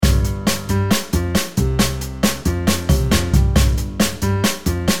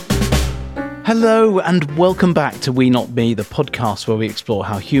Hello and welcome back to We Not Me, the podcast where we explore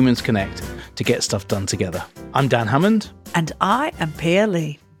how humans connect to get stuff done together. I'm Dan Hammond. And I am Pia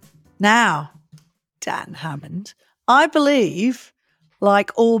Lee. Now, Dan Hammond, I believe,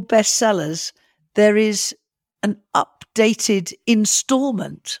 like all bestsellers, there is an updated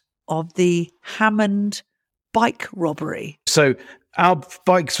instalment of the Hammond bike robbery. So our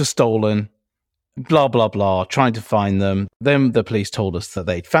bikes were stolen, blah, blah, blah, trying to find them. Then the police told us that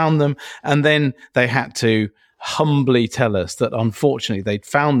they'd found them. And then they had to humbly tell us that unfortunately they'd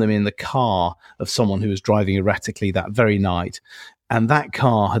found them in the car of someone who was driving erratically that very night. And that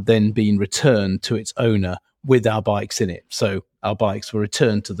car had then been returned to its owner with our bikes in it. So our bikes were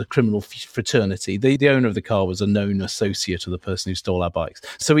returned to the criminal fraternity. The owner of the car was a known associate of the person who stole our bikes.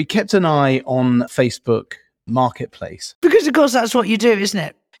 So we kept an eye on Facebook Marketplace. Because, of course, that's what you do, isn't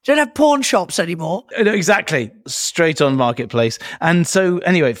it? You don't have pawn shops anymore. Exactly. Straight on Marketplace. And so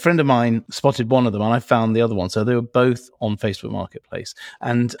anyway, a friend of mine spotted one of them and I found the other one. So they were both on Facebook Marketplace.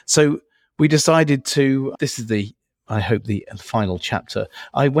 And so we decided to, this is the final chapter.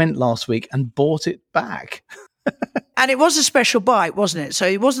 I went last week and bought it back. And it was a special bike, wasn't it? So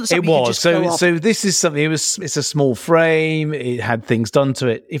it wasn't something you could just go off. So this is something, it's a small frame. It had things done to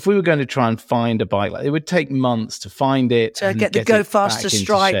it. If we were going to try and find a bike, it would take months to find it. So get the Go Faster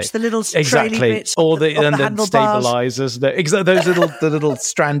stripes, the little exactly. traily bits, or the handlebars. stabilizers, those little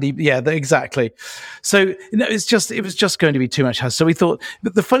strandy, exactly. So it was just going to be too much hassle. So we thought,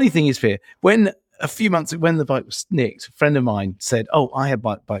 but the funny thing is, here when a few months when the bike was nicked, a friend of mine said, I had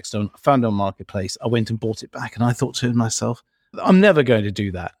bike stolen. I found it on Marketplace. I went and bought it back. And I thought to myself, I'm never going to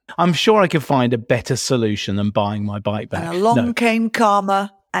do that. I'm sure I could find a better solution than buying my bike back. And along came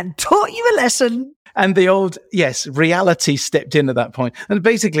karma and taught you a lesson. And the old, reality stepped in at that point. And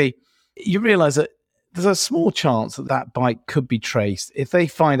basically, you realize that there's a small chance that bike could be traced. If they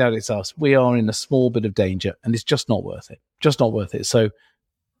find out it's us, we are in a small bit of danger and it's just not worth it. Just not worth it. So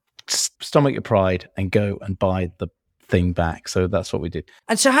stomach your pride and go and buy the thing back. So that's what we did.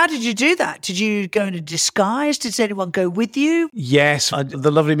 And so how did you do that? Did you go in a disguise? Did anyone go with you? Yes,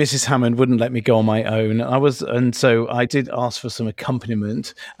 the lovely Mrs. Hammond wouldn't let me go on my own. And so I did ask for some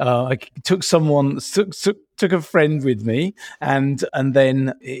accompaniment. I took took a friend with me, and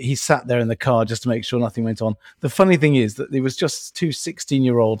then he sat there in the car just to make sure nothing went on. The funny thing is that it was just two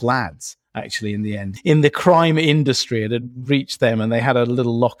 16-year-old lads. Actually, in the end, in the crime industry, it had reached them and they had a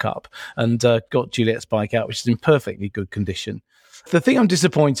little lockup and got Juliet's bike out, which is in perfectly good condition. The thing I'm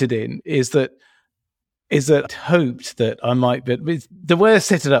disappointed in is that I hoped that I might, but the way I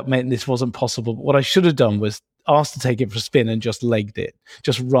set it up meant this wasn't possible. But what I should have done was asked to take it for a spin and just legged it,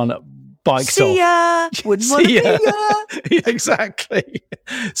 just run up. Bikes See ya. off. Wouldn't want to be ya. Yeah, exactly.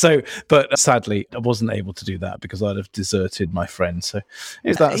 So, but sadly, I wasn't able to do that because I'd have deserted my friend. So,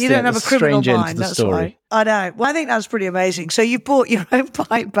 you don't have a criminal mind. That's story. Why. I know. Well, I think that's pretty amazing. So you bought your own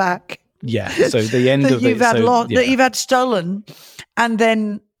bike back. Yeah. So the end of it. That you've had stolen, and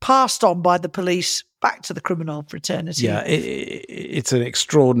then passed on by the police back to the criminal fraternity. Yeah, it's an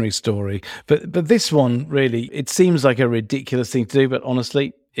extraordinary story. But this one really, it seems like a ridiculous thing to do, but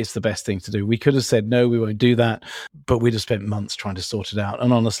honestly, it's the best thing to do. We could have said, no, we won't do that, but we'd have spent months trying to sort it out.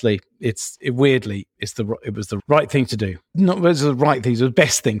 And honestly, it was the right thing to do. Not it was the right thing, it was the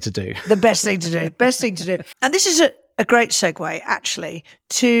best thing to do. The best thing to do. Best thing to do. And this is a great segue, actually,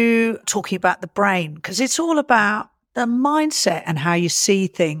 to talking about the brain, because it's all about the mindset and how you see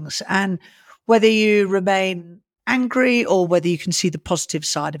things and whether you remain angry or whether you can see the positive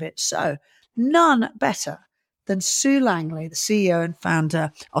side of it. So none better than Sue Langley, the CEO and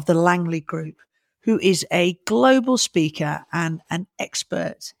founder of the Langley Group, who is a global speaker and an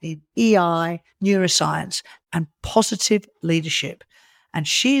expert in EI, neuroscience, and positive leadership. And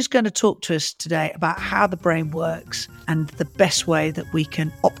she's going to talk to us today about how the brain works and the best way that we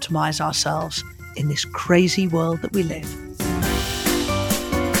can optimize ourselves in this crazy world that we live.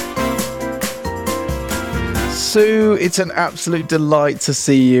 Sue, it's an absolute delight to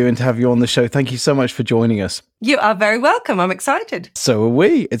see you and to have you on the show. Thank you so much for joining us. You are very welcome. I'm excited. So are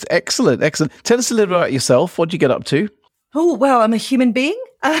we. It's excellent. Excellent. Tell us a little about yourself. What did you get up to? Oh, well, I'm a human being.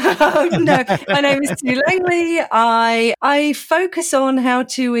 No, my name is Sue Langley. I focus on how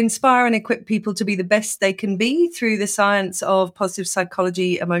to inspire and equip people to be the best they can be through the science of positive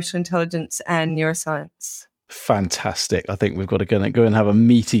psychology, emotional intelligence, and neuroscience. Fantastic. I think we've got to go and have a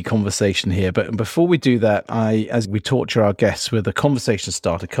meaty conversation here. But before we do that, as we torture our guests with a conversation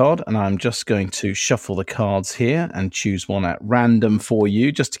starter card, and I'm just going to shuffle the cards here and choose one at random for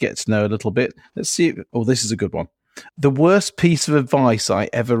you just to get to know a little bit. Let's see. This is a good one. The worst piece of advice I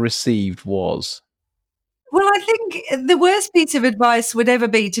ever received was... Well, I think the worst piece of advice would ever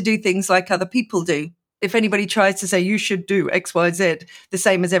be to do things like other people do. If anybody tries to say you should do X, Y, Z, the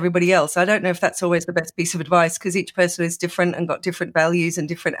same as everybody else, I don't know if that's always the best piece of advice because each person is different and got different values and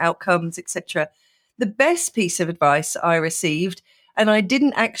different outcomes, etc. The best piece of advice I received, and I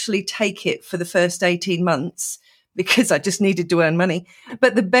didn't actually take it for the first 18 months because I just needed to earn money.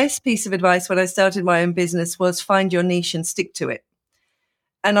 But the best piece of advice when I started my own business was find your niche and stick to it.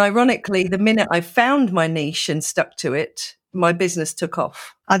 And ironically, the minute I found my niche and stuck to it, my business took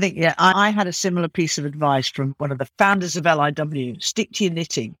off. I think, I had a similar piece of advice from one of the founders of LIW. Stick to your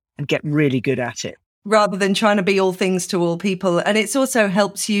knitting and get really good at it. Rather than trying to be all things to all people. And it also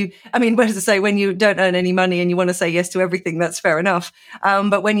helps you. I mean, as I say, when you don't earn any money and you want to say yes to everything, that's fair enough.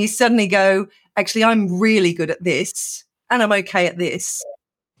 But when you suddenly go, actually, I'm really good at this and I'm okay at this,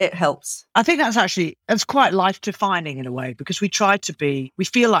 it helps. I think that's quite life defining in a way, because we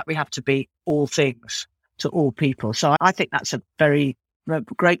feel like we have to be all things to all people. So I think that's a very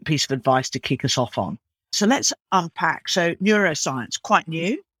great piece of advice to kick us off on. So let's unpack. So neuroscience, quite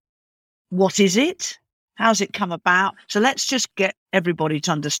new. What is it? How's it come about? So let's just get everybody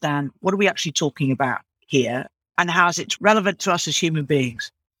to understand, what are we actually talking about here and how is it relevant to us as human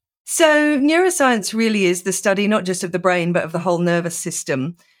beings? So neuroscience really is the study not just of the brain, but of the whole nervous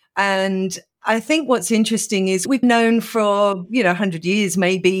system. And I think what's interesting is we've known for, 100 years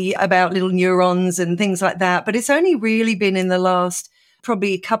maybe about little neurons and things like that. But it's only really been in the last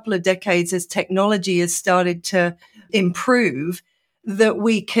probably a couple of decades as technology has started to improve that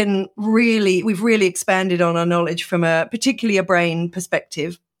we've really expanded on our knowledge from particularly a brain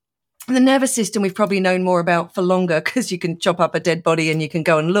perspective. The nervous system we've probably known more about for longer because you can chop up a dead body and you can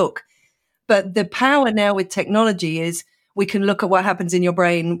go and look. But the power now with technology is we can look at what happens in your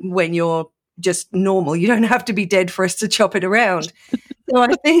brain when you're just normal. You don't have to be dead for us to chop it around. So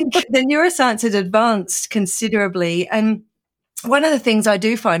I think the neuroscience has advanced considerably. And one of the things I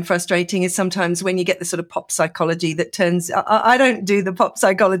do find frustrating is sometimes when you get the sort of pop psychology that I don't do the pop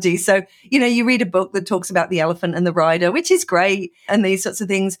psychology. So, you read a book that talks about the elephant and the rider, which is great, and these sorts of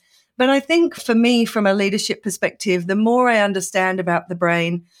things. But I think for me, from a leadership perspective, the more I understand about the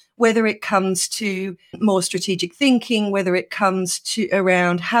brain, whether it comes to more strategic thinking, whether it comes to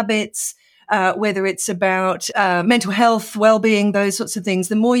around habits, whether it's about mental health, well-being, those sorts of things,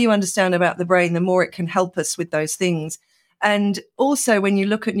 the more you understand about the brain, the more it can help us with those things. And also when you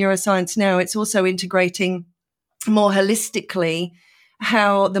look at neuroscience now, it's also integrating more holistically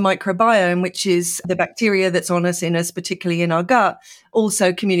how the microbiome, which is the bacteria that's on us, in us, particularly in our gut,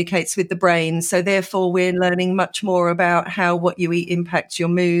 also communicates with the brain. So therefore, we're learning much more about how what you eat impacts your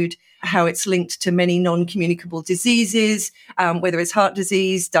mood, how it's linked to many non-communicable diseases, whether it's heart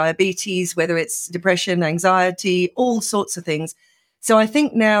disease, diabetes, whether it's depression, anxiety, all sorts of things. So I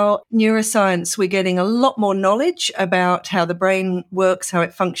think now neuroscience, we're getting a lot more knowledge about how the brain works, how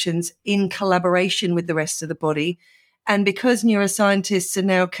it functions in collaboration with the rest of the body. And because neuroscientists are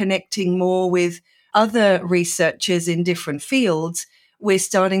now connecting more with other researchers in different fields, we're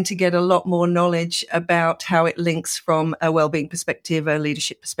starting to get a lot more knowledge about how it links from a well-being perspective, a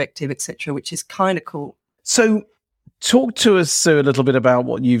leadership perspective, etc., which is kind of cool. So talk to us, Sue, a little bit about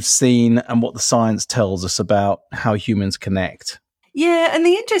what you've seen and what the science tells us about how humans connect. Yeah, and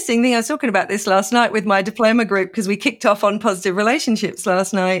the interesting thing, I was talking about this last night with my diploma group because we kicked off on positive relationships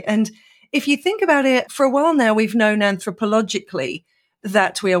last night. And if you think about it, for a while now, we've known anthropologically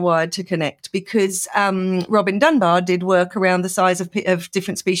that we are wired to connect because Robin Dunbar did work around the size of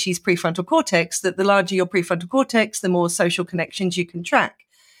different species' prefrontal cortex, that the larger your prefrontal cortex, the more social connections you can track.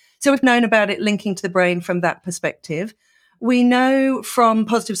 So we've known about it linking to the brain from that perspective. We know from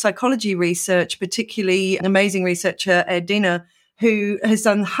positive psychology research, particularly an amazing researcher, Ed Diener, who has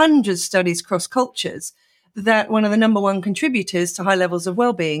done hundreds of studies across cultures, that one of the number one contributors to high levels of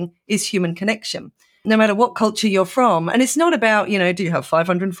well-being is human connection, no matter what culture you're from. And it's not about, do you have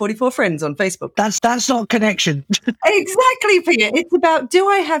 544 friends on Facebook? That's not connection. Exactly, Pia. It's about, do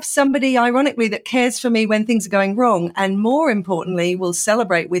I have somebody, ironically, that cares for me when things are going wrong and more importantly, will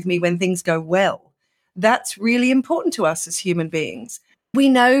celebrate with me when things go well? That's really important to us as human beings. We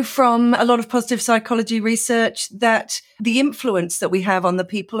know from a lot of positive psychology research that the influence that we have on the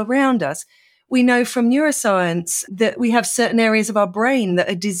people around us. We know from neuroscience that we have certain areas of our brain that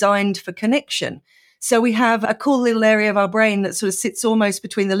are designed for connection. So we have a cool little area of our brain that sort of sits almost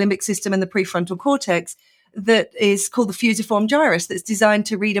between the limbic system and the prefrontal cortex that is called the fusiform gyrus, that's designed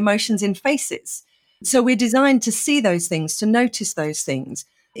to read emotions in faces. So we're designed to see those things, to notice those things.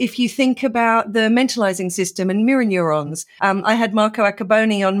 If you think about the mentalizing system and mirror neurons, I had Marco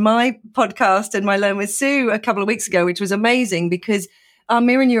Accaboni on my podcast and my Learn with Sue a couple of weeks ago, which was amazing because Our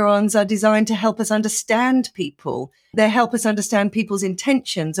mirror neurons are designed to help us understand people. They help us understand people's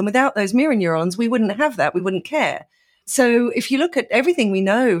intentions. And without those mirror neurons, we wouldn't have that. We wouldn't care. So if you look at everything we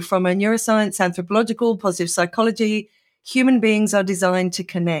know from a neuroscience, anthropological, positive psychology, human beings are designed to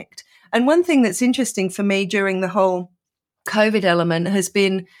connect. And one thing that's interesting for me during the whole COVID element has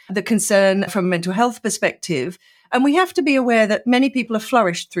been the concern from a mental health perspective. And we have to be aware that many people have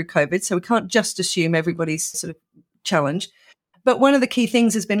flourished through COVID. So we can't just assume everybody's sort of challenged. But one of the key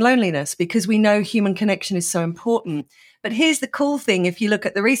things has been loneliness, because we know human connection is so important. But here's the cool thing. If you look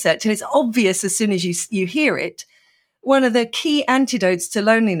at the research, and it's obvious as soon as you hear it, one of the key antidotes to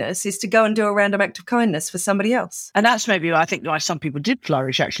loneliness is to go and do a random act of kindness for somebody else. And that's maybe, I think, why some people did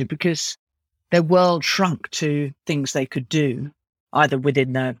flourish, actually, because their world shrunk to things they could do, either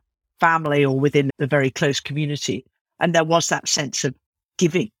within their family or within the very close community. And there was that sense of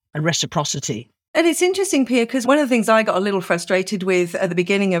giving and reciprocity. And it's interesting, Pia, because one of the things I got a little frustrated with at the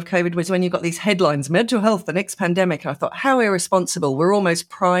beginning of COVID was when you got these headlines, mental health, the next pandemic. I thought, how irresponsible. We're almost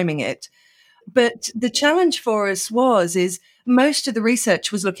priming it. But the challenge for us is most of the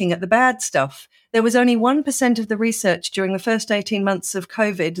research was looking at the bad stuff. There was only 1% of the research during the first 18 months of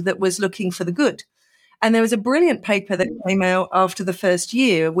COVID that was looking for the good. And there was a brilliant paper that came out after the first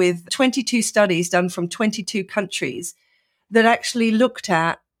year with 22 studies done from 22 countries that actually looked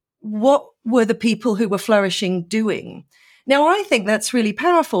at what were the people who were flourishing doing. Now, I think that's really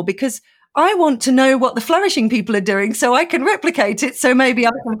powerful because I want to know what the flourishing people are doing so I can replicate it, so maybe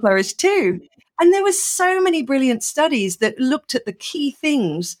I can flourish too. And there were so many brilliant studies that looked at the key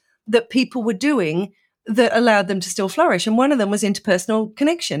things that people were doing that allowed them to still flourish. And one of them was interpersonal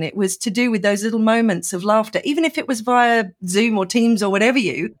connection. It was to do with those little moments of laughter, even if it was via Zoom or Teams or whatever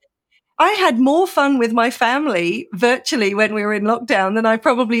I had more fun with my family virtually when we were in lockdown than I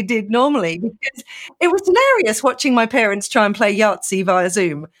probably did normally, because it was hilarious watching my parents try and play Yahtzee via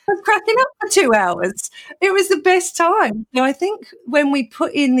Zoom. I was cracking up for 2 hours. It was the best time. So I think when we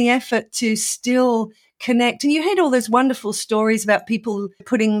put in the effort to still connect, and you heard all those wonderful stories about people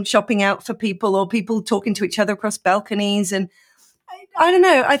putting shopping out for people or people talking to each other across balconies. And I don't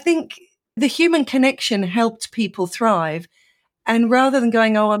know, I think the human connection helped people thrive. And rather than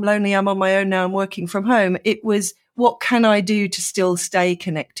going, oh, I'm lonely, I'm on my own now, I'm working from home, it was, what can I do to still stay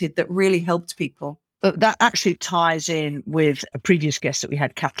connected, that really helped people. But that actually ties in with a previous guest that we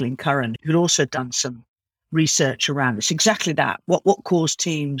had, Kathleen Curran, who'd also done some research around this. Exactly that. What caused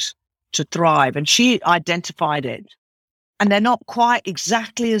teams to thrive? And she identified it. And they're not quite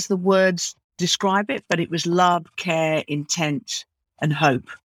exactly as the words describe it, but it was love, care, intent, and hope.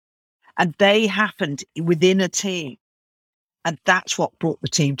 And they happened within a team. And that's what brought the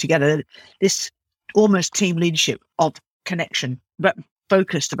team together. This almost team leadership of connection, but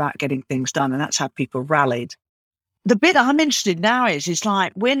focused about getting things done. And that's how people rallied. The bit I'm interested in now is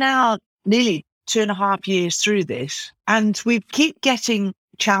like, we're now nearly 2.5 years through this, and we keep getting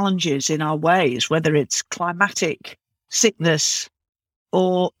challenges in our ways, whether it's climatic, sickness,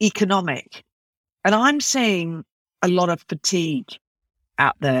 or economic. And I'm seeing a lot of fatigue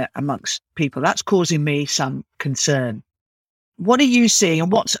out there amongst people. That's causing me some concern. What are you seeing,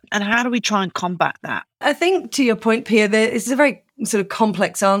 and how do we try and combat that? I think, to your point, Pia, there is a very sort of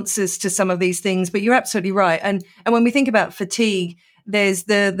complex answers to some of these things, but you're absolutely right. And when we think about fatigue, there's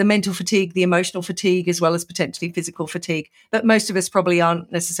the mental fatigue, the emotional fatigue, as well as potentially physical fatigue. But most of us probably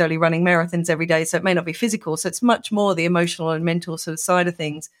aren't necessarily running marathons every day, so it may not be physical. So it's much more the emotional and mental sort of side of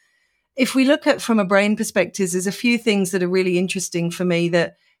things. If we look at from a brain perspective, there's a few things that are really interesting for me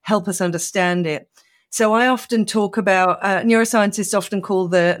that help us understand it. So I often talk about, neuroscientists often call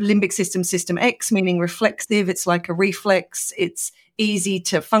the limbic system System X, meaning reflexive. It's like a reflex. It's easy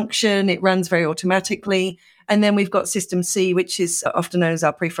to function. It runs very automatically. And then we've got System C, which is often known as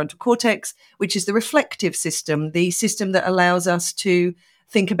our prefrontal cortex, which is the reflective system, the system that allows us to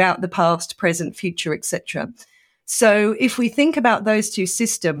think about the past, present, future, etc. So if we think about those two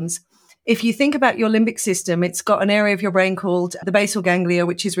systems, if you think about your limbic system, it's got an area of your brain called the basal ganglia,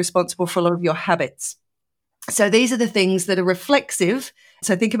 which is responsible for a lot of your habits. So these are the things that are reflexive.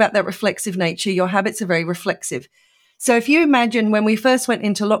 So think about that reflexive nature. Your habits are very reflexive. So if you imagine when we first went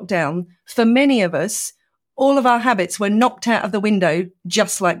into lockdown, for many of us, all of our habits were knocked out of the window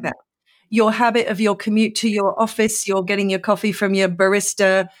just like that. Your habit of your commute to your office, you're getting your coffee from your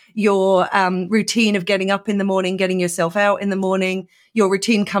barista, your routine of getting up in the morning, getting yourself out in the morning, your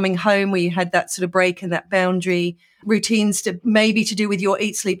routine coming home where you had that sort of break and that boundary, routines to maybe to do with your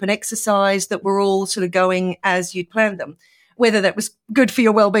eat, sleep and exercise that were all sort of going as you'd planned them. Whether that was good for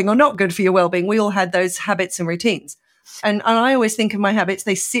your well-being or not good for your well-being, we all had those habits and routines. And I always think of my habits,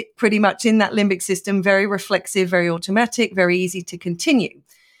 they sit pretty much in that limbic system, very reflexive, very automatic, very easy to continue.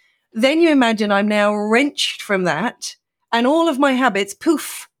 Then you imagine I'm now wrenched from that, and all of my habits,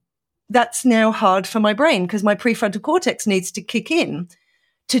 poof, that's now hard for my brain because my prefrontal cortex needs to kick in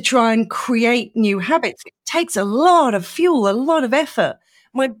to try and create new habits. It takes a lot of fuel, a lot of effort.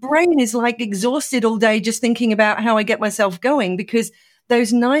 My brain is like exhausted all day just thinking about how I get myself going, because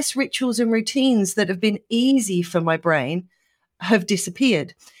those nice rituals and routines that have been easy for my brain have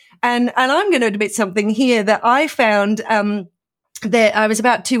disappeared. And I'm going to admit something here that I found, that I was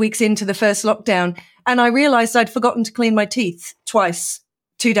about 2 weeks into the first lockdown, and I realized I'd forgotten to clean my teeth twice,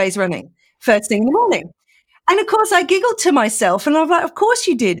 2 days running, first thing in the morning. And of course, I giggled to myself, and I was like, of course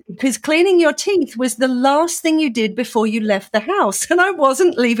you did, because cleaning your teeth was the last thing you did before you left the house. And I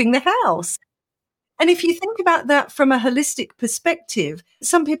wasn't leaving the house. And if you think about that from a holistic perspective,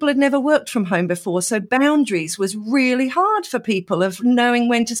 some people had never worked from home before. So boundaries was really hard for people, of knowing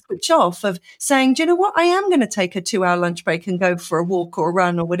when to switch off, of saying, do you know what? I am going to take a 2-hour lunch break and go for a walk or a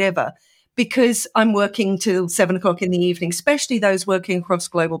run or whatever, because I'm working till 7 o'clock in the evening, especially those working across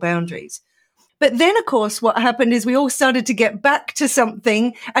global boundaries. But then, of course, what happened is we all started to get back to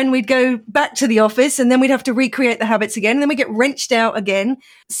something, and we'd go back to the office, and then we'd have to recreate the habits again, and then we get wrenched out again.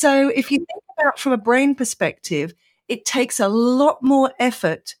 So if you think about from a brain perspective, it takes a lot more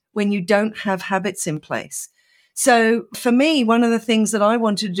effort when you don't have habits in place. So for me, one of the things that I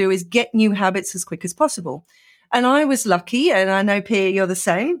wanted to do is get new habits as quick as possible. And I was lucky, and I know, Pia, you're the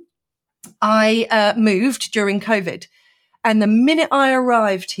same. I moved during COVID. And the minute I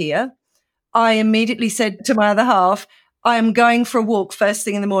arrived here, I immediately said to my other half, I am going for a walk first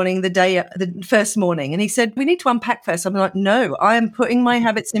thing in the morning, the first morning. And he said, we need to unpack first. I'm like, no, I am putting my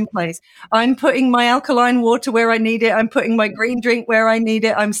habits in place. I'm putting my alkaline water where I need it. I'm putting my green drink where I need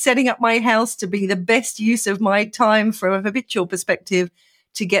it. I'm setting up my house to be the best use of my time from a habitual perspective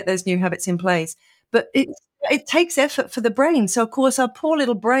to get those new habits in place. But it takes effort for the brain. So, of course, our poor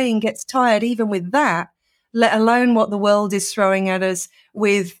little brain gets tired even with that, let alone what the world is throwing at us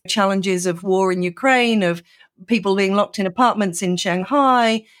with challenges of war in Ukraine, of people being locked in apartments in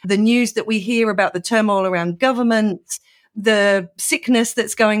Shanghai, the news that we hear about the turmoil around governments, the sickness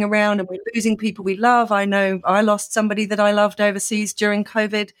that's going around, and we're losing people we love. I know I lost somebody that I loved overseas during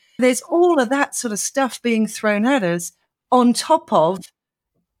COVID. There's all of that sort of stuff being thrown at us on top of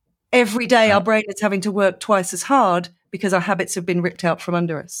every day our brain is having to work twice as hard because our habits have been ripped out from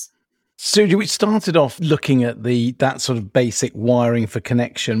under us. So we started off looking at that sort of basic wiring for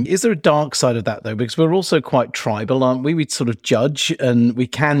connection. Is there a dark side of that, though? Because we're also quite tribal, aren't we? We sort of judge, and we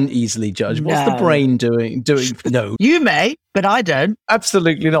can easily judge. No. What's the brain doing? No. You may, but I don't.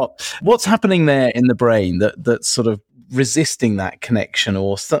 Absolutely not. What's happening there in the brain that's sort of resisting that connection,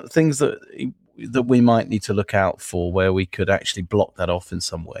 or things that we might need to look out for where we could actually block that off in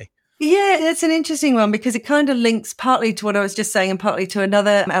some way? Yeah, that's an interesting one, because it kind of links partly to what I was just saying and partly to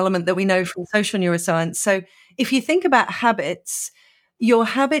another element that we know from social neuroscience. So if you think about habits, your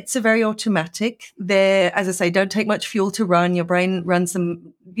habits are very automatic. They're, as I say, don't take much fuel to run. Your brain runs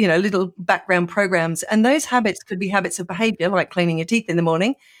some, little background programs. And those habits could be habits of behavior, like cleaning your teeth in the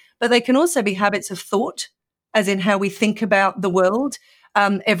morning, but they can also be habits of thought, as in how we think about the world.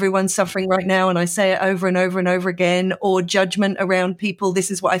 Everyone's suffering right now, and I say it over and over and over again, or judgment around people.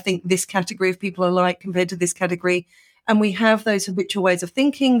 This is what I think this category of people are like compared to this category. And we have those habitual ways of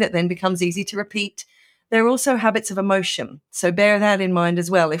thinking that then becomes easy to repeat. There are also habits of emotion. So bear that in mind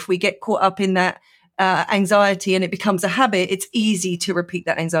as well. If we get caught up in that anxiety and it becomes a habit, it's easy to repeat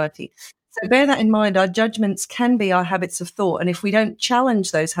that anxiety. So bear that in mind. Our judgments can be our habits of thought. And if we don't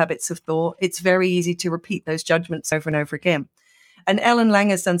challenge those habits of thought, it's very easy to repeat those judgments over and over again. And Ellen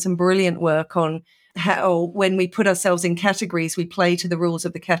Langer has done some brilliant work on how when we put ourselves in categories, we play to the rules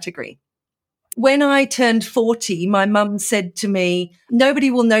of the category. When I turned 40, my mum said to me,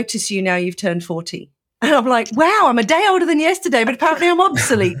 nobody will notice you now you've turned 40. And I'm like, wow, I'm a day older than yesterday, but apparently I'm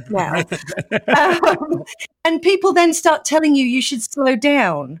obsolete now. And people then start telling you should slow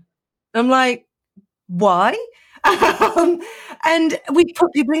down. I'm like, why? And we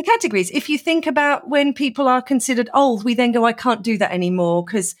put people in categories. If you think about when people are considered old, we then go, I can't do that anymore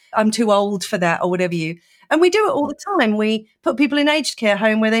because I'm too old for that, or whatever and we do it all the time. We put people in aged care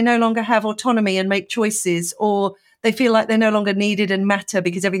home where they no longer have autonomy and make choices, or they feel like they're no longer needed and matter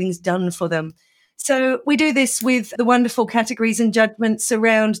because everything's done for them. So we do this with the wonderful categories and judgments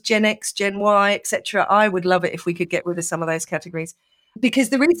around Gen X, Gen Y, etc. I would love it if we could get rid of some of those categories. Because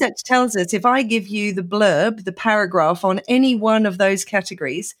the research tells us if I give you the blurb, the paragraph on any one of those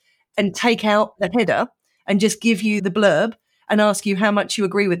categories and take out the header and just give you the blurb and ask you how much you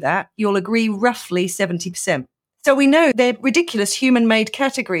agree with that, you'll agree roughly 70%. So we know they're ridiculous human-made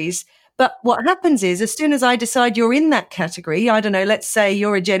categories. But what happens is, as soon as I decide you're in that category, I don't know, let's say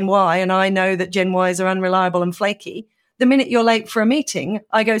you're a Gen Y and I know that Gen Ys are unreliable and flaky. The minute you're late for a meeting,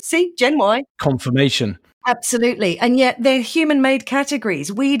 I go, see, Gen Y. Confirmation. Absolutely. And yet they're human-made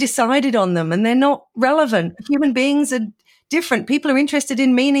categories. We decided on them and they're not relevant. Human beings are different. People are interested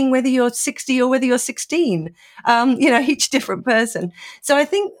in meaning whether you're 60 or whether you're 16, each different person. So I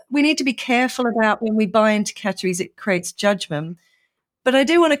think we need to be careful about when we buy into categories, it creates judgment. But I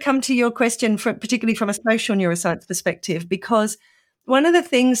do want to come to your question, particularly from a social neuroscience perspective, because one of the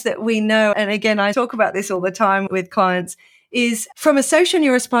things that we know, and again, I talk about this all the time with clients, is from a social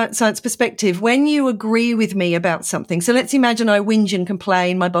neuroscience perspective, when you agree with me about something. So let's imagine I whinge and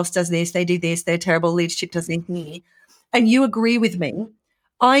complain, my boss does this, they do this, they're terrible, leadership does this, and you agree with me,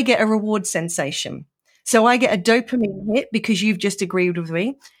 I get a reward sensation. So I get a dopamine hit because you've just agreed with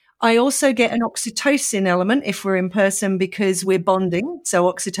me. I also get an oxytocin element if we're in person because we're bonding.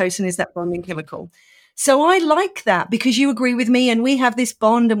 So oxytocin is that bonding chemical. So I like that because you agree with me and we have this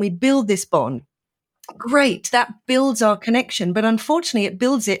bond and we build this bond. Great. That builds our connection. But unfortunately, it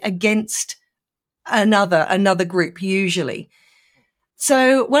builds it against another group usually.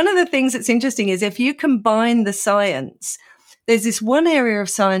 So one of the things that's interesting is if you combine the science, there's this one area of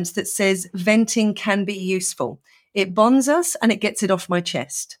science that says venting can be useful. It bonds us and it gets it off my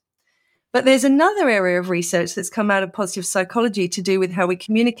chest. But there's another area of research that's come out of positive psychology to do with how we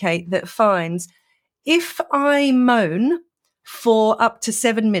communicate that finds if I moan for up to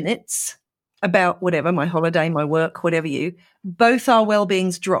 7 minutes about whatever, my holiday, my work, whatever both our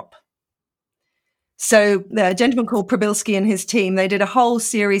well-beings drop. So a gentleman called Probilski and his team, they did a whole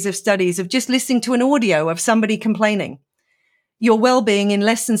series of studies of just listening to an audio of somebody complaining. Your well-being in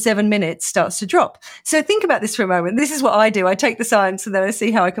less than 7 minutes starts to drop. So think about this for a moment. This is what I do. I take the science and then I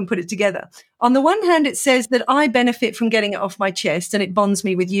see how I can put it together. On the one hand, it says that I benefit from getting it off my chest and it bonds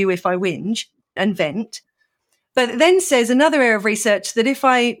me with you if I whinge and vent. But it then says another area of research that if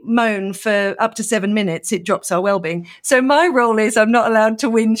I moan for up to 7 minutes, it drops our well-being. So my rule is I'm not allowed to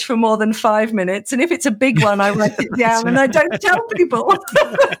whinge for more than 5 minutes. And if it's a big one, I write it down and I don't tell people.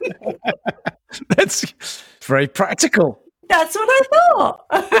 That's very practical. That's what I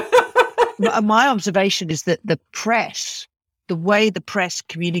thought. My observation is that the press, the way the press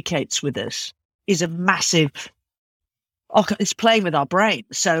communicates with us is a massive, it's playing with our brain.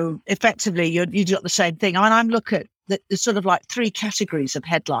 So effectively, you got the same thing. I mean, I'm looking at there's sort of like 3 categories of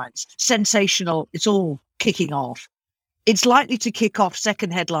headlines. Sensational, it's all kicking off. It's likely to kick off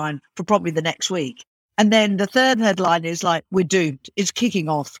second headline for probably the next week. And then the third headline is like, we're doomed. It's kicking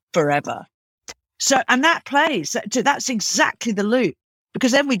off forever. So, and that plays, that's exactly the loop,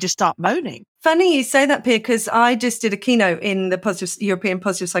 because then we just start moaning. Funny you say that, Pia, because I just did a keynote in the European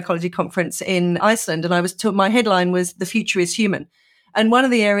Positive Psychology Conference in Iceland, and my headline was "The Future is Human." And one of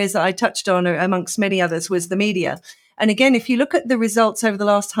the areas that I touched on, amongst many others, was the media. And again, if you look at the results over the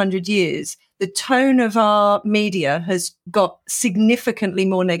last 100 years, the tone of our media has got significantly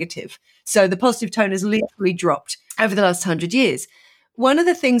more negative. So the positive tone has literally dropped over the last 100 years. One of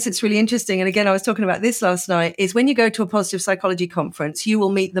the things that's really interesting, and again, I was talking about this last night, is when you go to a positive psychology conference, you will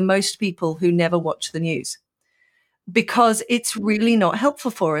meet the most people who never watch the news because it's really not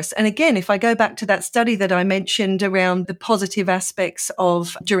helpful for us. And again, if I go back to that study that I mentioned around the positive aspects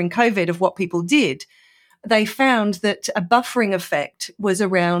of during COVID of what people did, they found that a buffering effect was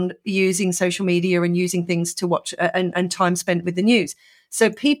around using social media and using things to watch and time spent with the news. So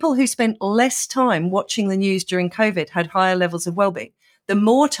people who spent less time watching the news during COVID had higher levels of well-being. The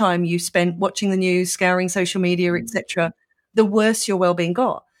more time you spent watching the news, scouring social media, etc., the worse your well-being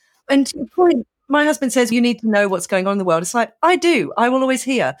got. And to your point, my husband says you need to know what's going on in the world. It's like, I do. I will always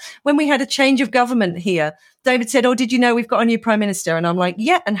hear. When we had a change of government here, David said, "Oh, did you know we've got a new prime minister?" And I'm like,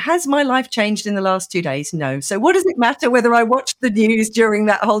 yeah. And has my life changed in the last 2 days? No. So what does it matter whether I watched the news during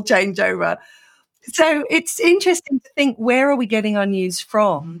that whole changeover? So it's interesting to think, where are we getting our news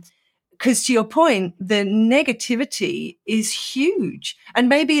from? Because to your point, the negativity is huge. And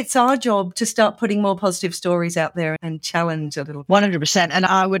maybe it's our job to start putting more positive stories out there and challenge a little. 100%. And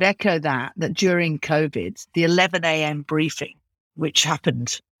I would echo that during COVID, the 11 a.m. briefing, which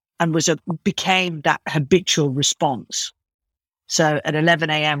happened and became that habitual response. So at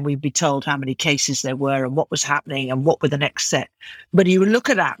 11 a.m., we'd be told how many cases there were and what was happening and what were the next set. But you look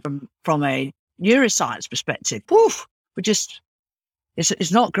at that from a neuroscience perspective,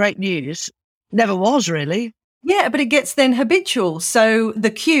 it's not great news. Never was, really. Yeah, but it gets then habitual. So the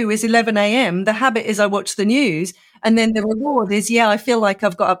cue is 11 a.m. The habit is I watch the news. And then the reward is, I feel like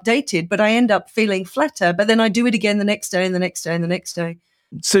I've got updated, but I end up feeling flatter. But then I do it again the next day and the next day and the next day.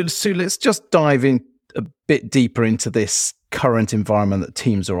 So let's just dive in a bit deeper into this current environment that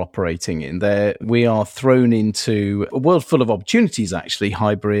teams are operating in. We are thrown into a world full of opportunities, actually,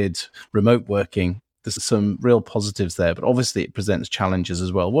 hybrid, remote working. There's some real positives there, but obviously it presents challenges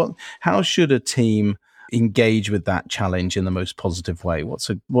as well. How should a team engage with that challenge in the most positive way? What's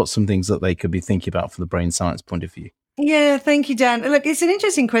some things that they could be thinking about from the brain science point of view? Yeah, thank you, Dan. Look, it's an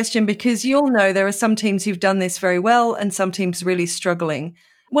interesting question because you'll know there are some teams who've done this very well and some teams really struggling.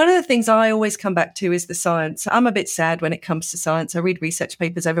 One of the things I always come back to is the science. I'm a bit sad when it comes to science. I read research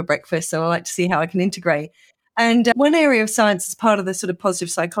papers over breakfast, so I like to see how I can integrate. And one area of science as part of the sort of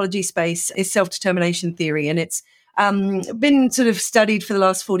positive psychology space is self-determination theory. And it's been sort of studied for the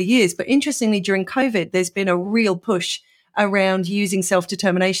last 40 years. But interestingly, during COVID, there's been a real push around using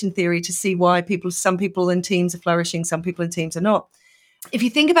self-determination theory to see why some people in teams are flourishing, some people in teams are not. If you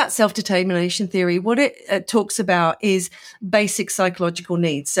think about self-determination theory, what it talks about is basic psychological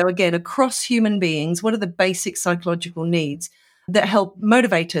needs. So again, across human beings, what are the basic psychological needs that help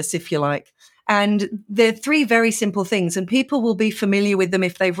motivate us, if you like? And they're three very simple things, and people will be familiar with them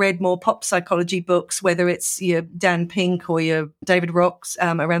if they've read more pop psychology books, whether it's your Dan Pink or your David Rocks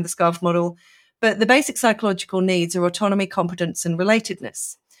around the SCARF model. But the basic psychological needs are autonomy, competence, and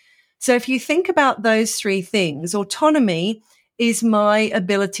relatedness. So if you think about those three things, autonomy is my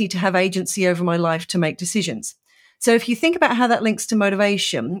ability to have agency over my life to make decisions. So if you think about how that links to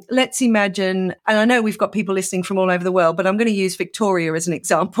motivation, let's imagine, and I know we've got people listening from all over the world, but I'm going to use Victoria as an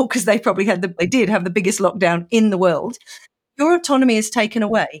example because they did have the biggest lockdown in the world. Your autonomy is taken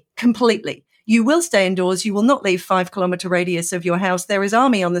away completely. You will stay indoors. You will not leave 5-kilometer radius of your house. There is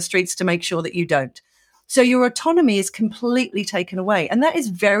army on the streets to make sure that you don't. So your autonomy is completely taken away. And that is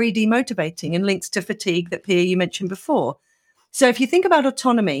very demotivating and links to fatigue that Pia, you mentioned before. So if you think about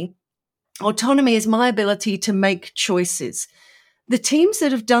autonomy is my ability to make choices. The teams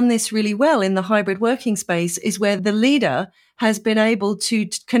that have done this really well in the hybrid working space is where the leader has been able to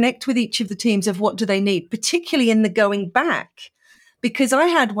connect with each of the teams of what do they need, particularly in the going back. Because I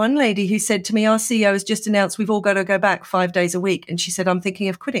had one lady who said to me, our CEO has just announced we've all got to go back 5 days a week. And she said, I'm thinking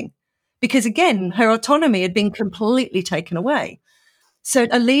of quitting. Because again, her autonomy had been completely taken away. So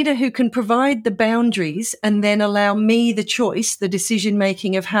a leader who can provide the boundaries and then allow me the choice, the decision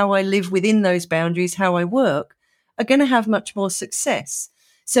making of how I live within those boundaries, how I work, are going to have much more success.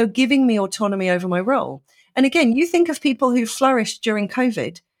 So giving me autonomy over my role. And again, you think of people who flourished during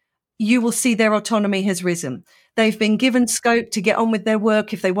COVID, you will see their autonomy has risen. They've been given scope to get on with their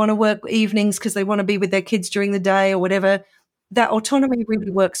work. If they want to work evenings because they want to be with their kids during the day or whatever, that autonomy really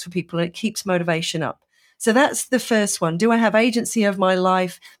works for people and it keeps motivation up. So that's the first one. Do I have agency of my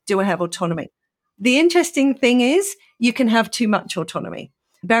life? Do I have autonomy? The interesting thing is you can have too much autonomy.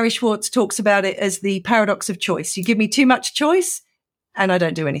 Barry Schwartz talks about it as the paradox of choice. You give me too much choice and I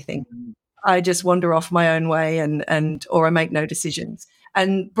don't do anything. I just wander off my own way or I make no decisions.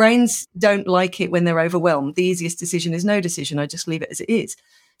 And brains don't like it when they're overwhelmed. The easiest decision is no decision. I just leave it as it is.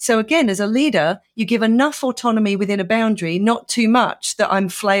 So again, as a leader, you give enough autonomy within a boundary, not too much that I'm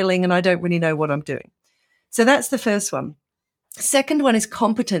flailing and I don't really know what I'm doing. So that's the first one. Second one is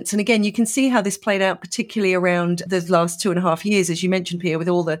competence. And again, you can see how this played out, particularly around the last 2.5 years, as you mentioned, Pia, with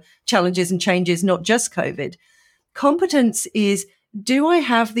all the challenges and changes, not just COVID. Competence is, do I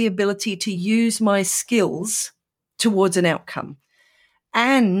have the ability to use my skills towards an outcome?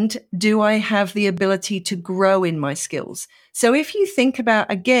 And do I have the ability to grow in my skills? So if you think about,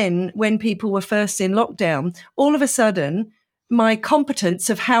 again, when people were first in lockdown, all of a sudden, my competence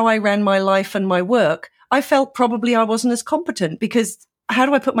of how I ran my life and my work, I felt probably I wasn't as competent because how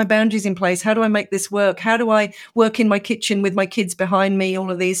do I put my boundaries in place? How do I make this work? How do I work in my kitchen with my kids behind me? All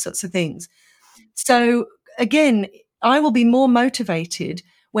of these sorts of things. So again, I will be more motivated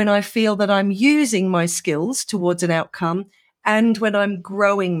when I feel that I'm using my skills towards an outcome and when I'm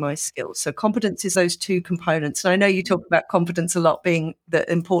growing my skills. So competence is those two components. And I know you talk about competence a lot being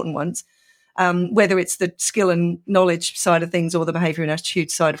the important ones, whether it's the skill and knowledge side of things or the behavior and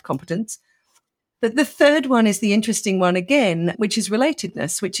attitude side of competence. But the third one is the interesting one again, which is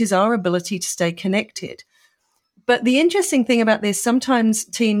relatedness, which is our ability to stay connected. But the interesting thing about this, sometimes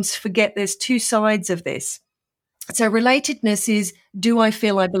teams forget there's two sides of this. So relatedness is, do I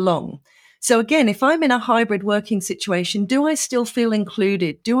feel I belong? So again, if I'm in a hybrid working situation, do I still feel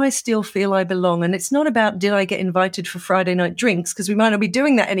included? Do I still feel I belong? And it's not about, did I get invited for Friday night drinks? Because we might not be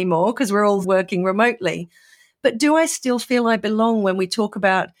doing that anymore because we're all working remotely. But do I still feel I belong when we talk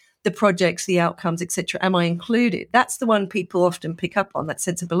about the projects, the outcomes, etc.? Am I included? That's the one people often pick up on, that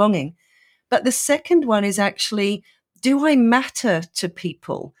sense of belonging. But the second one is actually, do I matter to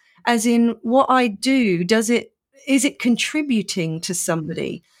people? As in what I do, is it contributing to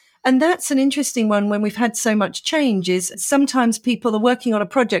somebody? And that's an interesting one when we've had so much change. Is sometimes people are working on a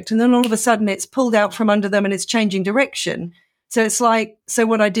project and then all of a sudden it's pulled out from under them and it's changing direction. So it's like, so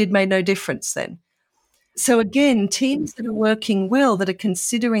what I did made no difference then. So again, teams that are working well, that are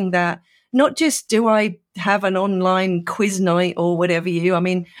considering that, not just do I have an online quiz night or whatever I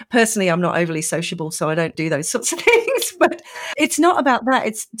mean, personally, I'm not overly sociable, so I don't do those sorts of things, but it's not about that.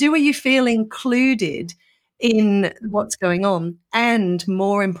 It's, do you feel included in what's going on? And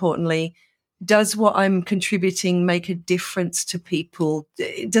more importantly, does what I'm contributing make a difference to people?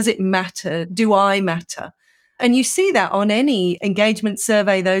 Does it matter? Do I matter? And you see that on any engagement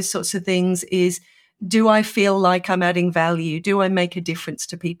survey, those sorts of things is, do I feel like I'm adding value? Do I make a difference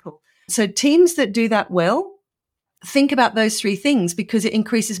to people? So teams that do that well, think about those three things because it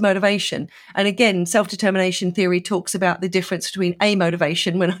increases motivation. And again, self-determination theory talks about the difference between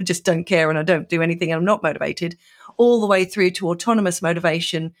motivation, when I just don't care and I don't do anything and I'm not motivated, all the way through to autonomous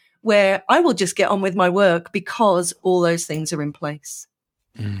motivation, where I will just get on with my work because all those things are in place,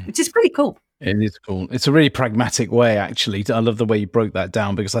 which is pretty cool. It is cool. It's a really pragmatic way, actually. I love the way you broke that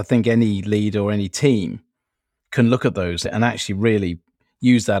down, because I think any leader or any team can look at those and actually really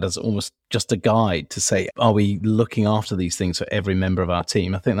use that as almost just a guide to say, are we looking after these things for every member of our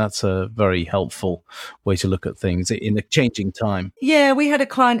team? I think that's a very helpful way to look at things in a changing time. Yeah, we had a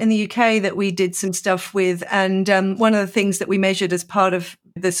client in the UK that we did some stuff with. And one of the things that we measured as part of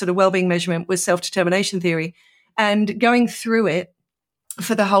the sort of wellbeing measurement was self-determination theory. And going through it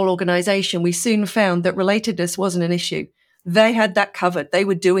for the whole organization, we soon found that relatedness wasn't an issue. They had that covered. They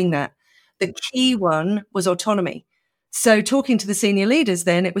were doing that. The key one was autonomy. So talking to the senior leaders,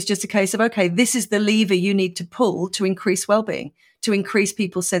 then it was just a case of, okay, this is the lever you need to pull to increase well-being, to increase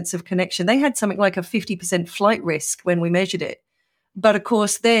people's sense of connection. They had something like a 50% flight risk when we measured it. But of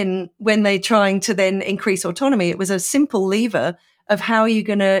course, then when they're trying to then increase autonomy, it was a simple lever of how are you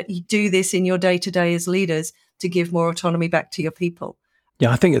going to do this in your day-to-day as leaders to give more autonomy back to your people.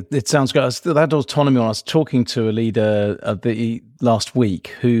 Yeah, I think it sounds good. That autonomy, I was talking to a leader last week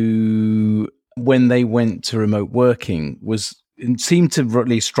who, when they went to remote working, seemed to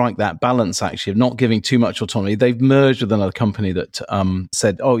really strike that balance, actually, of not giving too much autonomy. They've merged with another company that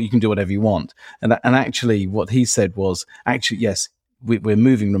said, oh, you can do whatever you want. And actually what he said was, actually, yes, we're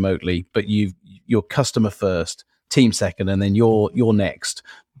moving remotely, but you're customer first, team second, and then you're next.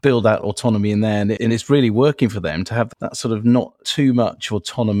 Build that autonomy in there. And it's really working for them to have that sort of not too much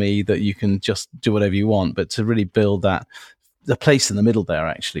autonomy that you can just do whatever you want, but to really build the place in the middle there,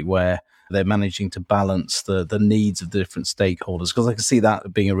 actually, where they're managing to balance the needs of the different stakeholders. Because I can see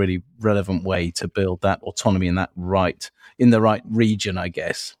that being a really relevant way to build that autonomy in the right region, I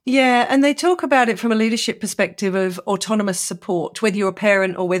guess. Yeah, and they talk about it from a leadership perspective of autonomous support, whether you're a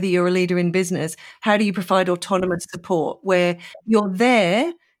parent or whether you're a leader in business. How do you provide autonomous support where you're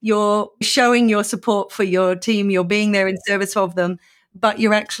there, you're showing your support for your team, you're being there in service of them, but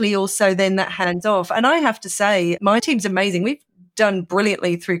you're actually also then that hands off. And I have to say, my team's amazing. We've done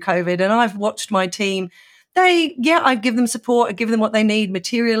brilliantly through COVID, and I've watched my team. I give them support, I give them what they need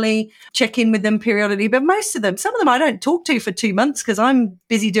materially, check in with them periodically. But some of them I don't talk to for 2 months because I'm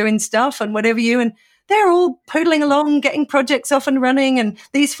busy doing stuff and whatever and they're all poodling along, getting projects off and running. And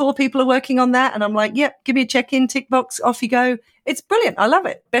these 4 people are working on that. And I'm like, yep, give me a check-in, tick box, off you go. It's brilliant. I love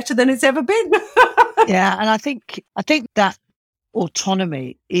it. Better than it's ever been. Yeah. And I think that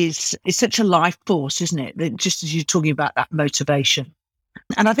autonomy is such a life force, isn't it? That just as you're talking about that motivation.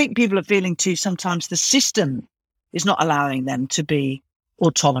 And I think people are feeling too, sometimes the system is not allowing them to be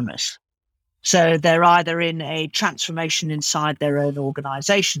autonomous. So they're either in a transformation inside their own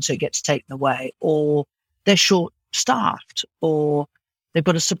organization, so it gets taken away, or they're short-staffed, or they've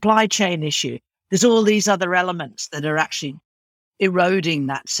got a supply chain issue. There's all these other elements that are actually eroding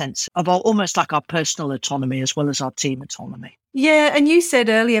that sense of almost like our personal autonomy as well as our team autonomy. Yeah, and you said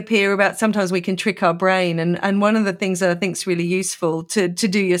earlier, Pia, about sometimes we can trick our brain. And one of the things that I think is really useful to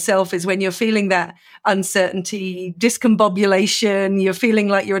do yourself is when you're feeling that uncertainty, discombobulation, you're feeling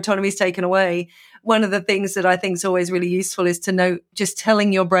like your autonomy is taken away. One of the things that I think is always really useful is to note, just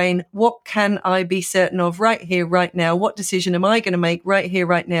telling your brain, what can I be certain of right here, right now? What decision am I going to make right here,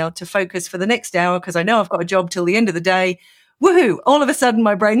 right now to focus for the next hour? Because I know I've got a job till the end of the day. Woohoo, all of a sudden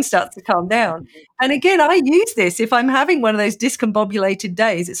my brain starts to calm down. And again, I use this if I'm having one of those discombobulated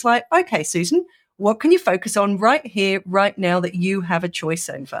days. It's like, okay, Susan, what can you focus on right here, right now that you have a choice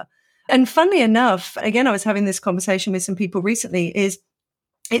over? And funnily enough, again, I was having this conversation with some people recently, is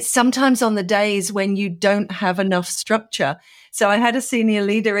it's sometimes on the days when you don't have enough structure. So I had a senior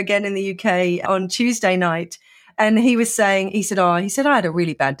leader again in the UK on Tuesday night, and he said, I had a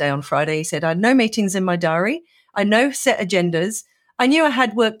really bad day on Friday. He said, I had no meetings in my diary. I know set agendas. I knew I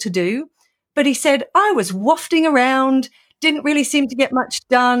had work to do, but he said, I was wafting around, didn't really seem to get much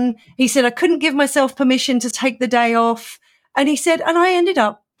done. He said, I couldn't give myself permission to take the day off. And he said, and I ended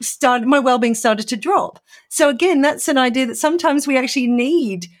up my well-being started to drop. So again, that's an idea that sometimes we actually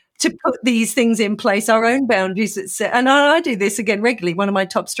need to put these things in place, our own boundaries. And I do this again regularly. One of my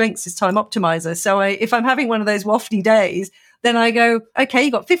top strengths is time optimizer. So if I'm having one of those wafty days, then I go, okay,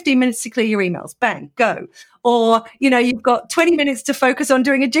 you've got 15 minutes to clear your emails. Bang, go. Or, you've got 20 minutes to focus on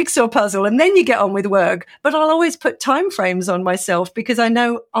doing a jigsaw puzzle and then you get on with work. But I'll always put timeframes on myself because I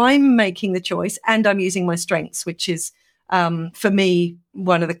know I'm making the choice and I'm using my strengths, which is, for me,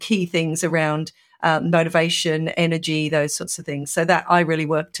 one of the key things around motivation, energy, those sorts of things. So that I really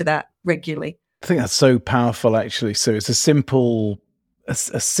work to that regularly. I think that's so powerful, actually. So it's a simple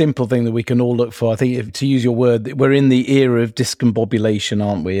thing that we can all look for. I think, to use your word, we're in the era of discombobulation,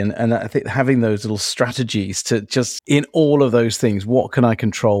 aren't we? And I think having those little strategies to just, in all of those things, what can I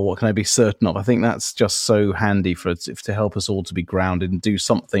control? What can I be certain of? I think that's just so handy to help us all to be grounded and do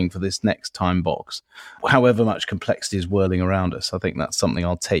something for this next time box. However much complexity is whirling around us, I think that's something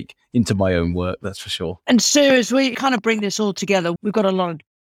I'll take into my own work, that's for sure. And Sue, as we kind of bring this all together, we've got a lot of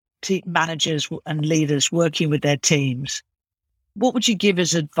team managers and leaders working with their teams. What would you give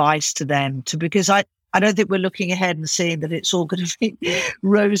as advice to them? Because I don't think we're looking ahead and seeing that it's all going to be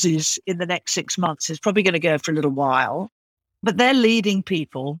roses in the next 6 months. It's probably going to go for a little while, but they're leading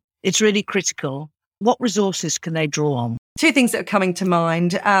people. It's really critical. What resources can they draw on? Two things that are coming to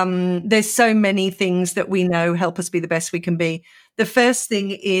mind. There's so many things that we know help us be the best we can be. The first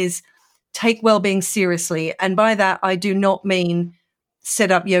thing is take well-being seriously. And by that, I do not mean set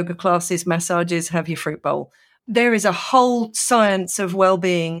up yoga classes, massages, have your fruit bowl. There is a whole science of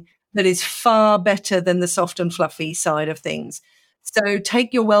well-being that is far better than the soft and fluffy side of things. So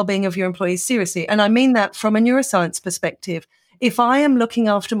take your well-being of your employees seriously. And I mean that from a neuroscience perspective. If I am looking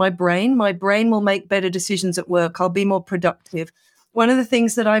after my brain will make better decisions at work. I'll be more productive. One of the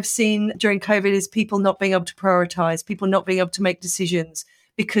things that I've seen during COVID is people not being able to prioritize, people not being able to make decisions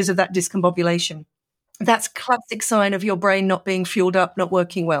because of that discombobulation. That's a classic sign of your brain not being fueled up, not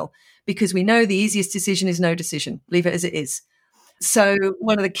working well. Because we know the easiest decision is no decision. Leave it as it is. So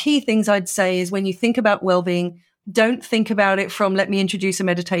one of the key things I'd say is when you think about well-being, don't think about it from, let me introduce a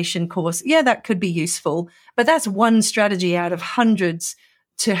meditation course. Yeah, that could be useful, but that's one strategy out of hundreds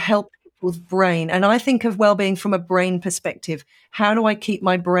to help people's brain. And I think of well-being from a brain perspective. How do I keep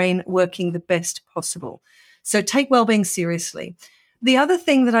my brain working the best possible? So take well-being seriously. The other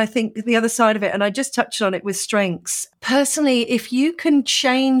thing that I think, the other side of it, and I just touched on it with strengths. Personally, if you can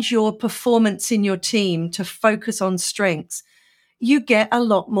change your performance in your team to focus on strengths, you get a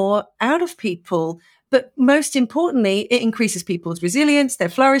lot more out of people. But most importantly, it increases people's resilience, their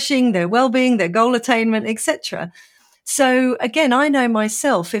flourishing, their well-being, their goal attainment, etc. So again, I know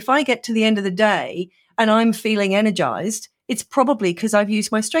myself, if I get to the end of the day and I'm feeling energized, it's probably because I've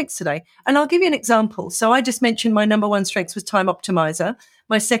used my strengths today. And I'll give you an example. So I just mentioned my number one strength was time optimizer.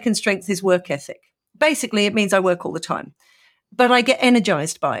 My second strength is work ethic. Basically, it means I work all the time, but I get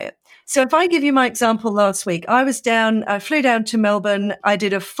energized by it. So if I give you my example last week, I flew down to Melbourne. I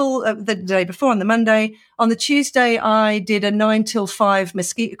did a full, the day before on the Monday. On the Tuesday, I did a 9 till 5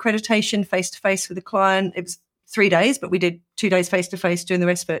 Mesquite accreditation face-to-face with a client. It was 3 days, but we did 2 days face-to-face, doing the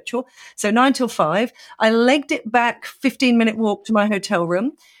rest virtual. So 9 till 5. I legged it back, 15-minute walk to my hotel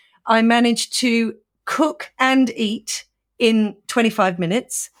room. I managed to cook and eat in 25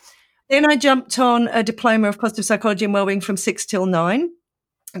 minutes. Then I jumped on a diploma of positive psychology and wellbeing from 6 till 9.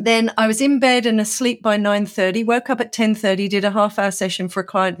 Then I was in bed and asleep by 9:30, woke up at 10:30, did a half-hour session for a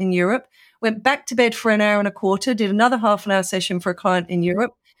client in Europe, went back to bed for an hour and a quarter, did another half-an-hour session for a client in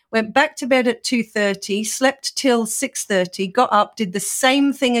Europe, went back to bed at 2:30, slept till 6:30, got up, did the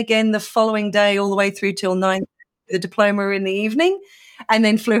same thing again the following day all the way through till 9, the diploma in the evening, and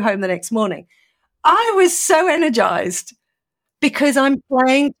then flew home the next morning. I was so energized because I'm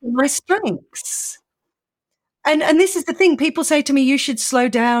playing to my strengths. And this is the thing. People say to me, you should slow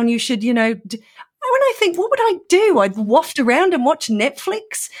down. You should, when I think, what would I do? I'd waft around and watch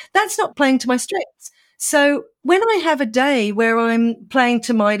Netflix. That's not playing to my strengths. So when I have a day where I'm playing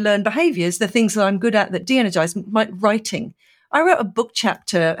to my learned behaviors, the things that I'm good at that de-energize, my writing. I wrote a book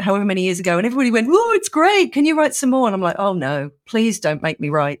chapter however many years ago and everybody went, oh, it's great. Can you write some more? And I'm like, oh no, please don't make me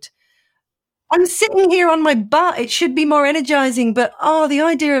write. I'm sitting here on my butt. It should be more energizing, but the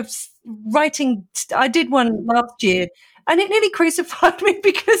idea of writing, I did one last year and it nearly crucified me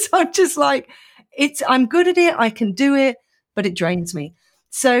because I'm just like, I'm good at it. I can do it, but it drains me.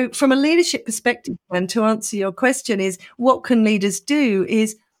 So from a leadership perspective, and to answer your question is what can leaders do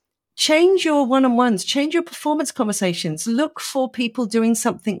is change your one-on-ones, change your performance conversations, look for people doing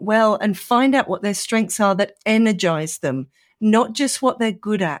something well and find out what their strengths are that energize them, not just what they're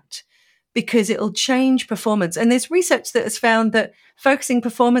good at, because it'll change performance. And there's research that has found that focusing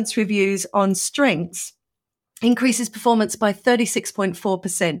performance reviews on strengths increases performance by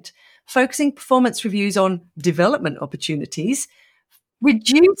 36.4%. Focusing performance reviews on development opportunities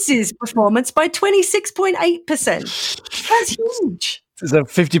reduces performance by 26.8%. That's huge. There's a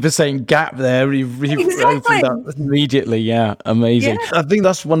 50% gap there. You've opened up immediately. Yeah, amazing. Yeah. I think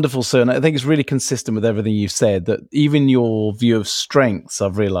that's wonderful, sir. And I think it's really consistent with everything you've said, that even your view of strengths,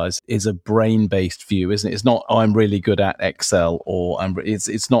 I've realized, is a brain-based view, isn't it? It's not, I'm really good at Excel, or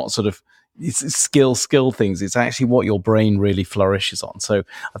it's not sort of, it's skill things. It's actually what your brain really flourishes on. So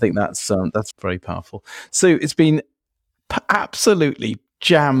I think that's very powerful. So it's been absolutely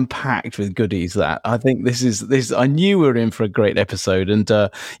jam-packed with goodies. That I think this I knew we were in for a great episode, and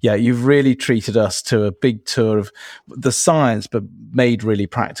you've really treated us to a big tour of the science, but made really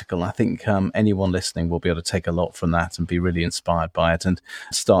practical. I think anyone listening will be able to take a lot from that and be really inspired by it and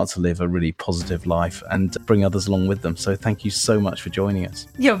start to live a really positive life and bring others along with them. So thank you so much for joining us.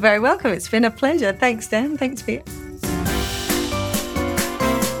 You're very welcome. It's been a pleasure. Thanks, Dan. Thanks for it.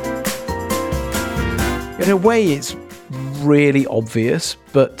 In a way, it's really obvious,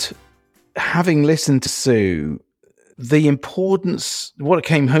 but having listened to Sue, the importance, what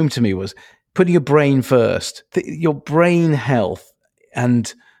came home to me was putting your brain first. Your brain health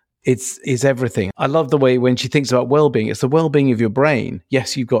and is everything. I love the way when she thinks about well-being, it's the well-being of your brain.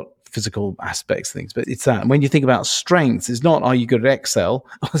 Yes, you've got physical aspects, things, but it's that. And when you think about strengths, it's not, are you good at Excel,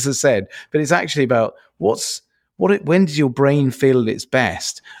 as I said, but it's actually about when does your brain feel at its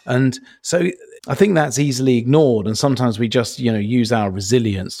best? And so I think that's easily ignored. And sometimes we just, use our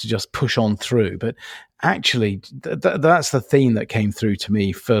resilience to just push on through. But actually, that's the theme that came through to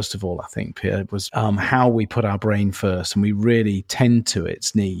me, first of all, I think, Pierre, was how we put our brain first and we really tend to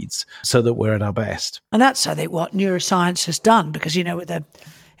its needs so that we're at our best. And that's, I think, what neuroscience has done, because, with the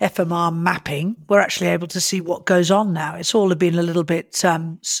fMR mapping, we're actually able to see what goes on now. It's all been a little bit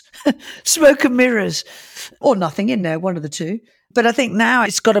smoke and mirrors, or nothing in there, one of the two. But I think now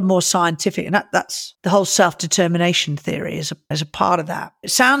it's got a more scientific, and that's the whole self-determination theory as a part of that.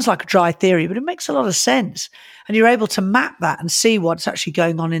 It sounds like a dry theory, but it makes a lot of sense. And you're able to map that and see what's actually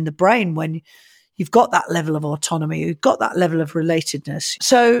going on in the brain when you've got that level of autonomy, you've got that level of relatedness.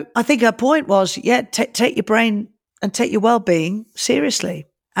 So I think her point was, take your brain and take your well-being seriously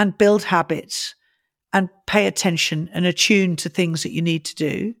and build habits and pay attention and attune to things that you need to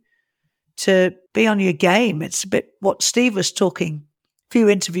do to be on your game. It's a bit what Steve was talking a few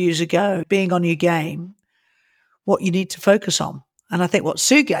interviews ago, being on your game, what you need to focus on. And I think what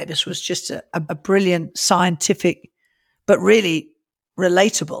Sue gave us was just a brilliant scientific, but really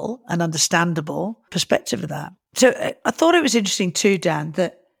relatable and understandable perspective of that. So I thought it was interesting too, Dan,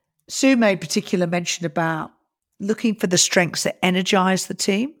 that Sue made particular mention about looking for the strengths that energize the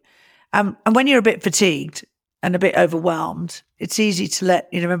team. And when you're a bit fatigued and a bit overwhelmed, it's easy to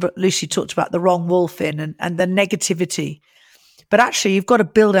remember Lucy talked about the wrong wolf in and the negativity. But actually, you've got to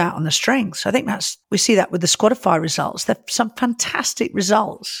build out on the strengths. I think we see that with the Squadify results. There are some fantastic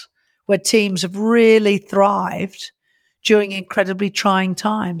results where teams have really thrived during incredibly trying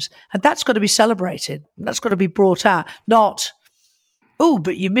times. And that's got to be celebrated. That's got to be brought out, not, oh,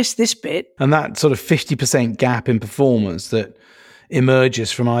 but you missed this bit. And that sort of 50% gap in performance that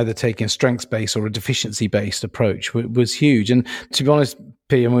emerges from either taking a strengths-based or a deficiency-based approach was huge. And to be honest,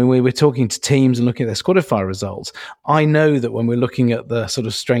 P, when we were talking to teams and looking at their Squadify results, I know that when we're looking at the sort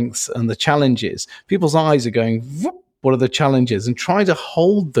of strengths and the challenges, people's eyes are going, what are the challenges? And trying to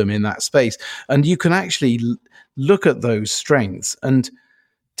hold them in that space. And you can actually look at those strengths and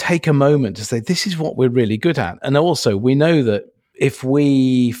take a moment to say, this is what we're really good at. And also, we know that if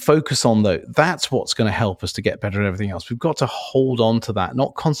we focus on that's what's going to help us to get better at everything else. We've got to hold on to that,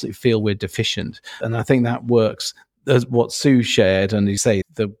 not constantly feel we're deficient. And I think that works as what Sue shared. And you say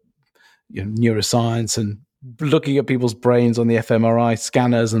the neuroscience and looking at people's brains on the fMRI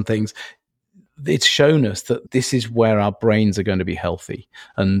scanners and things, it's shown us that this is where our brains are going to be healthy.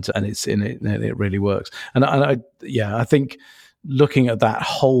 And it's in it, and it really works. And I think looking at that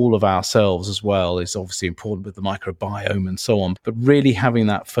whole of ourselves as well is obviously important with the microbiome and so on, but really having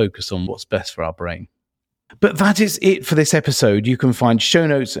that focus on what's best for our brain. But that is it for this episode. You can find show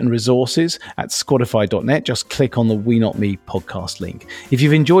notes and resources at squadify.net. Just click on the We Not Me podcast link. If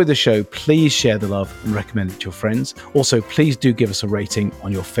you've enjoyed the show, please share the love and recommend it to your friends. Also, please do give us a rating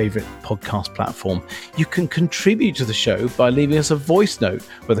on your favorite podcast platform. You can contribute to the show by leaving us a voice note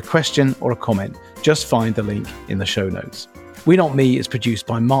with a question or a comment. Just find the link in the show notes. We Not Me is produced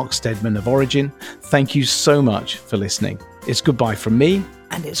by Mark Steadman of Origin. Thank you so much for listening. It's goodbye from me.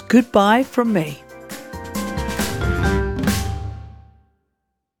 And it's goodbye from me.